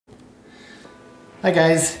Hi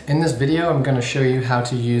guys, in this video I'm going to show you how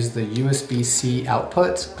to use the USB-C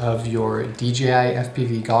output of your DJI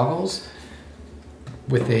FPV goggles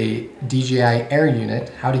with a DJI Air unit,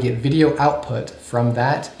 how to get video output from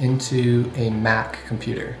that into a Mac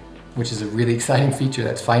computer, which is a really exciting feature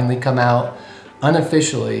that's finally come out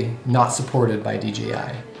unofficially, not supported by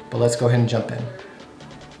DJI. But let's go ahead and jump in.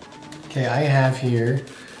 Okay, I have here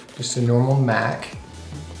just a normal Mac,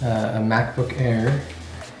 a MacBook Air,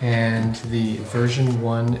 and the version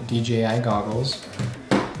 1 DJI goggles,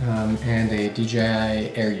 and a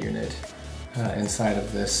DJI Air unit inside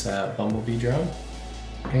of this Bumblebee drone,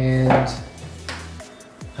 and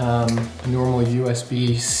a normal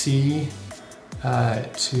USB-C to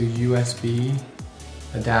USB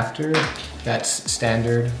adapter that's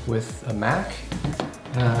standard with a Mac,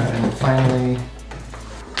 and finally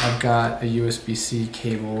I've got a USB-C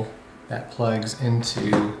cable that plugs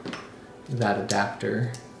into that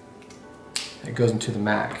adapter that goes into the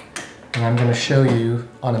Mac. And I'm going to show you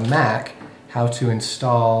on a Mac how to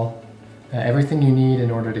install everything you need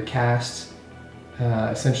in order to cast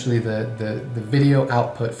essentially the video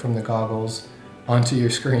output from the goggles onto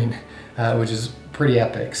your screen, which is pretty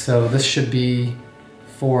epic. So this should be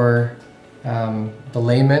for the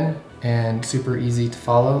layman and super easy to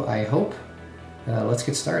follow, I hope. Let's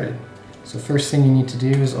get started. So first thing you need to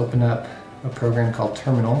do is open up a program called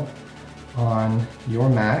Terminal on your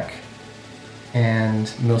Mac,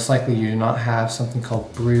 and most likely you do not have something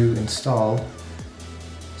called Brew installed.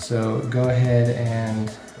 So go ahead and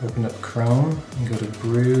open up Chrome and go to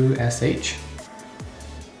Brew sh,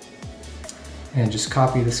 and just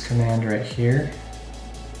copy this command right here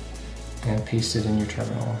and paste it in your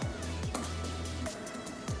terminal.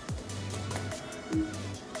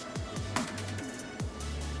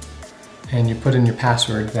 And you put in your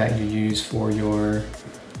password that you use for your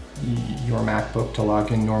MacBook to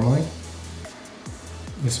log in normally.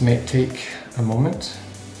 This may take a moment.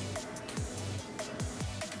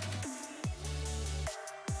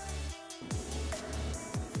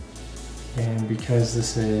 And because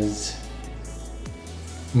this is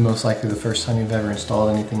most likely the first time you've ever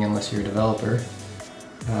installed anything unless you're a developer,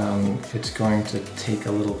 it's going to take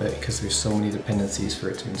a little bit because there's so many dependencies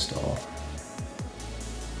for it to install.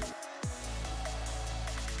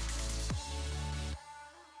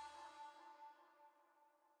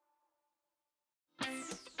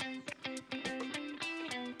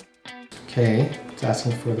 Okay, it's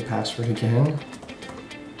asking for the password again.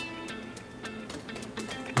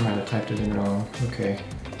 I might have typed it in wrong. Okay.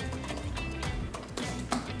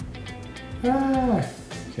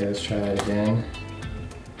 Okay, let's try that again.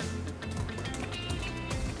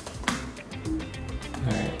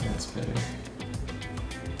 Alright, that's better.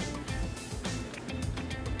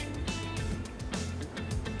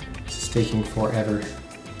 This is taking forever.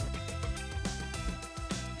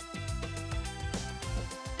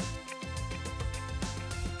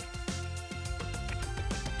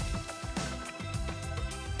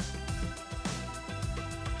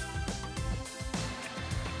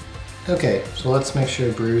 Okay, so let's make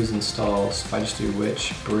sure Brew is installed. So if I just do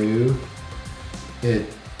which Brew,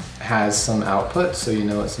 it has some output, so you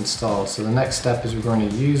know it's installed. So the next step is we're going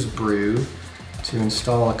to use Brew to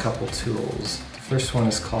install a couple tools. The first one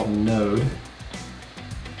is called Node.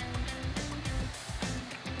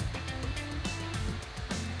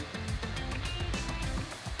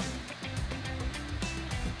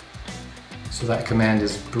 So that command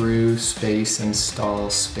is brew space install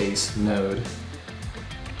space node.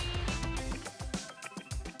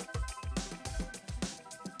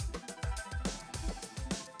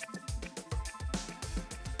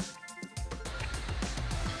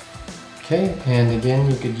 Okay, and again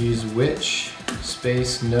you could use which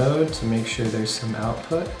space node to make sure there's some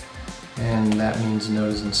output, and that means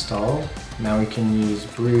node is installed. Now we can use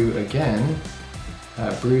brew again,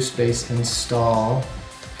 brew space install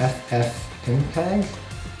ffmpeg,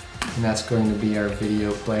 and that's going to be our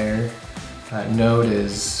video player. Node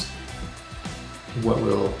is what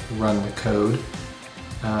will run the code,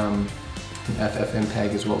 and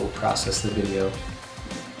ffmpeg is what will process the video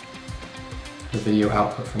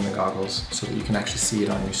output from the goggles so that you can actually see it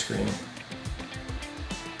on your screen.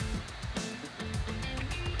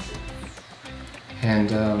 And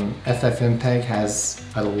ffmpeg has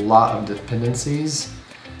a lot of dependencies.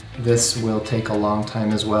 This will take a long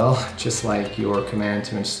time as well, just like your command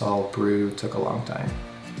to install Brew took a long time.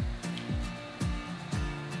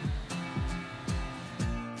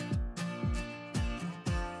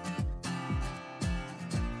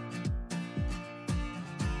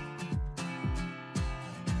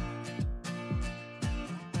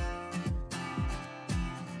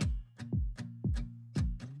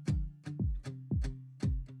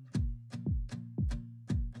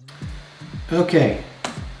 Okay,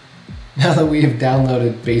 now that we have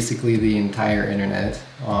downloaded basically the entire internet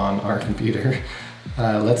on our computer,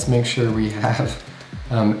 let's make sure we have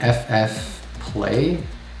ffplay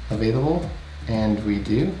available, and we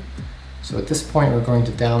do. So at this point we're going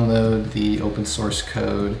to download the open source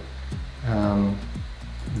code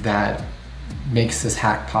that makes this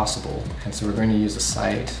hack possible. And so we're going to use a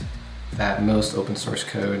site that most open source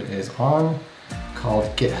code is on, called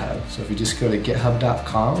GitHub. So if you just go to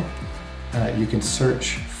github.com, you can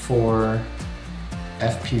search for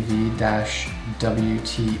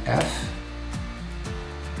FPV-WTF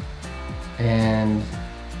and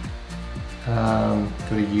go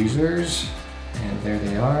to users, and there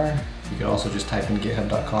they are. You could also just type in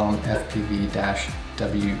github.com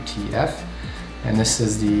FPV-WTF, and this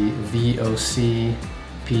is the VOC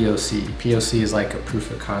POC. POC is like a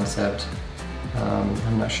proof of concept.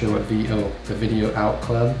 I'm not sure what the Video Out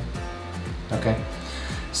Club. Okay,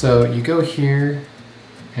 so you go here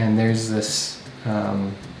and there's this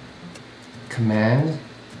command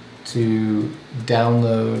to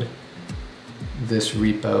download this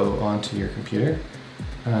repo onto your computer.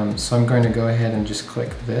 So I'm going to go ahead and just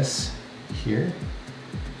click this here,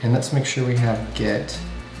 and let's make sure we have git,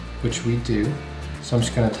 which we do. So I'm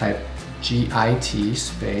just going to type git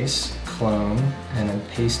space clone and then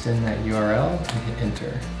paste in that URL and hit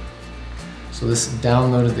enter. So this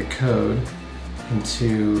downloaded the code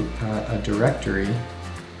into a directory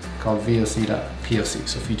called voc.poc.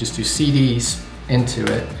 So if you just do cd into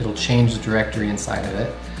it, it'll change the directory inside of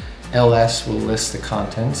it. ls will list the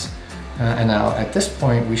contents. And now at this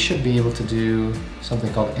point we should be able to do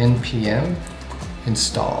something called Npm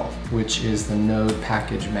Install, which is the Node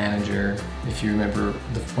package manager. If you remember,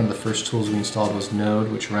 one of the first tools we installed was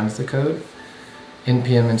Node, which runs the code.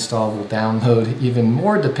 Npm Install will download even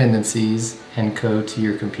more dependencies and code to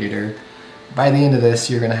your computer. By the end of this,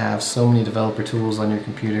 you're going to have so many developer tools on your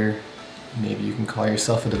computer, maybe you can call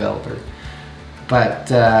yourself a developer. But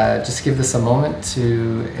just give this a moment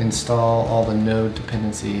to install all the Node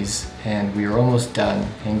dependencies, and we are almost done.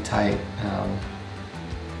 Hang tight.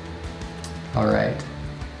 All right,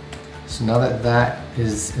 so now that that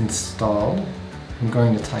is installed, I'm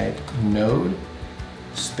going to type node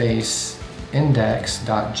space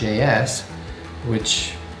index.js,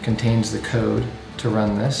 which contains the code to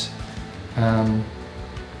run this.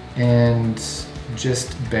 And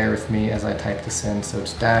just bear with me as I type this in. So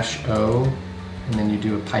it's -o, and then you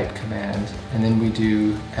do a pipe command, and then we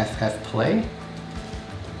do ffplay.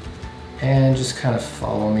 And just kind of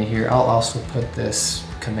follow me here. I'll also put this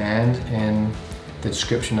command in the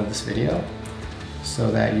description of this video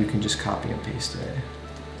so that you can just copy and paste it.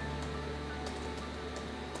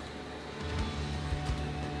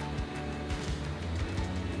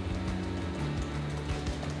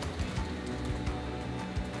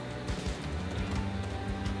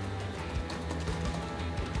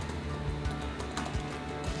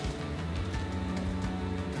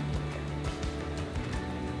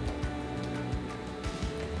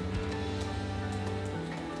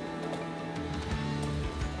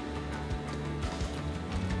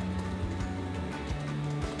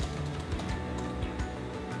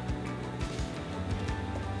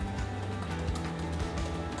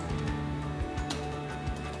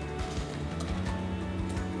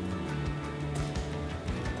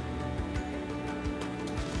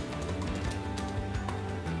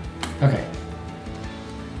 Okay.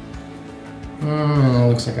 It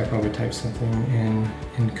looks like I probably typed something in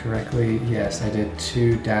incorrectly. Yes, I did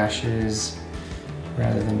 2 dashes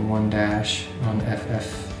rather than 1 dash on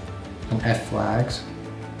fflags.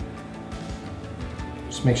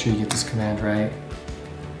 Just make sure you get this command right.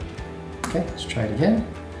 Okay, let's try it again.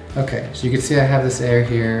 Okay, so you can see I have this error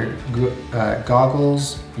here,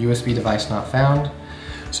 goggles, USB device not found.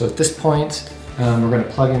 So at this point, we're going to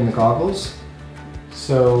plug in the goggles.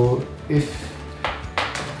 So if,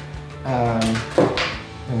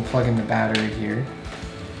 and plug in the battery here.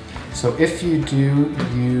 So if you do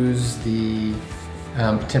use the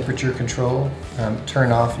temperature control,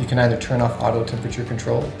 turn off, you can either turn off auto temperature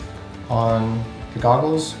control on the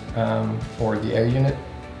goggles or the air unit,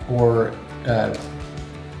 or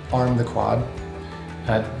arm the quad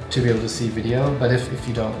to be able to see video. But if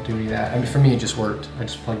you don't do that, I mean, for me it just worked. I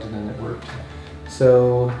just plugged it in and it worked.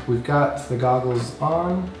 So we've got the goggles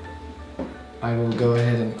on. I will go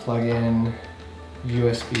ahead and plug in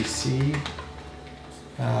USB-C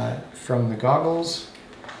from the goggles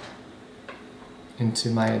into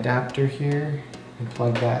my adapter here and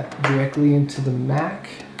plug that directly into the Mac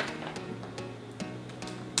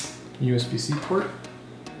USB-C port.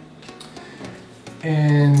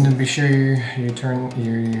 And be sure you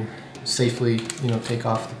safely, take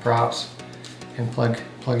off the props. and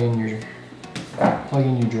plug in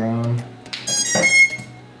your drone.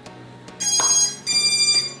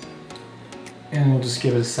 And we'll just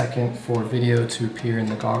give it a second for video to appear in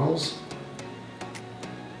the goggles.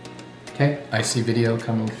 Okay, I see video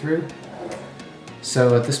coming through.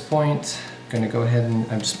 So at this point, I'm gonna go ahead and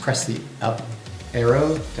just press the up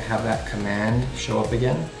arrow to have that command show up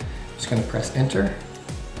again. Just gonna press enter,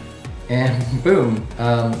 and boom.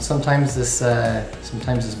 Sometimes this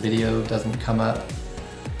video doesn't come up.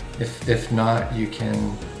 If not, you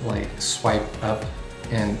can like swipe up,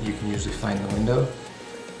 and you can usually find the window.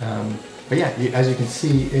 But yeah, as you can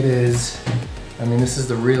see, it is. I mean, this is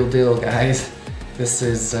the real deal, guys. This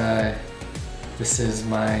is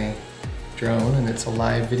my drone, and it's a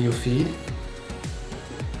live video feed.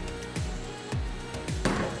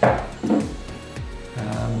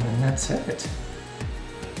 And that's it.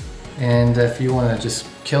 And if you want to just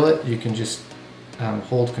kill it, you can just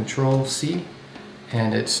hold Control C,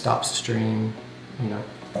 and it stops the stream. You know.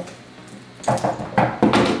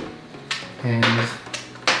 And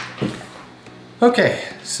okay,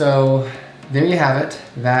 so there you have it.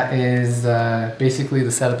 That is basically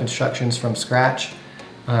the setup instructions from scratch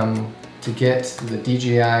to get the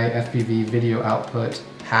DJI FPV Video Output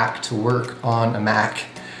hack to work on a Mac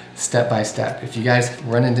step by step. If you guys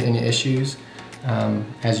run into any issues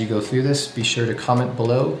as you go through this, be sure to comment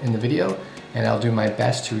below in the video, and I'll do my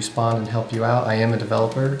best to respond and help you out. I am a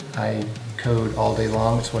developer. I code all day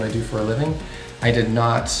long. It's what I do for a living. I did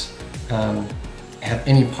not have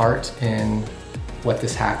any part in what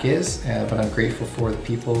this hack is, but I'm grateful for the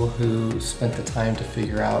people who spent the time to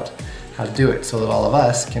figure out how to do it so that all of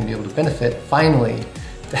us can be able to benefit, finally,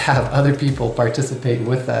 to have other people participate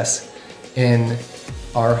with us in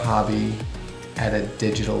our hobby at a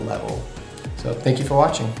digital level. So thank you for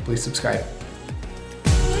watching. Please subscribe.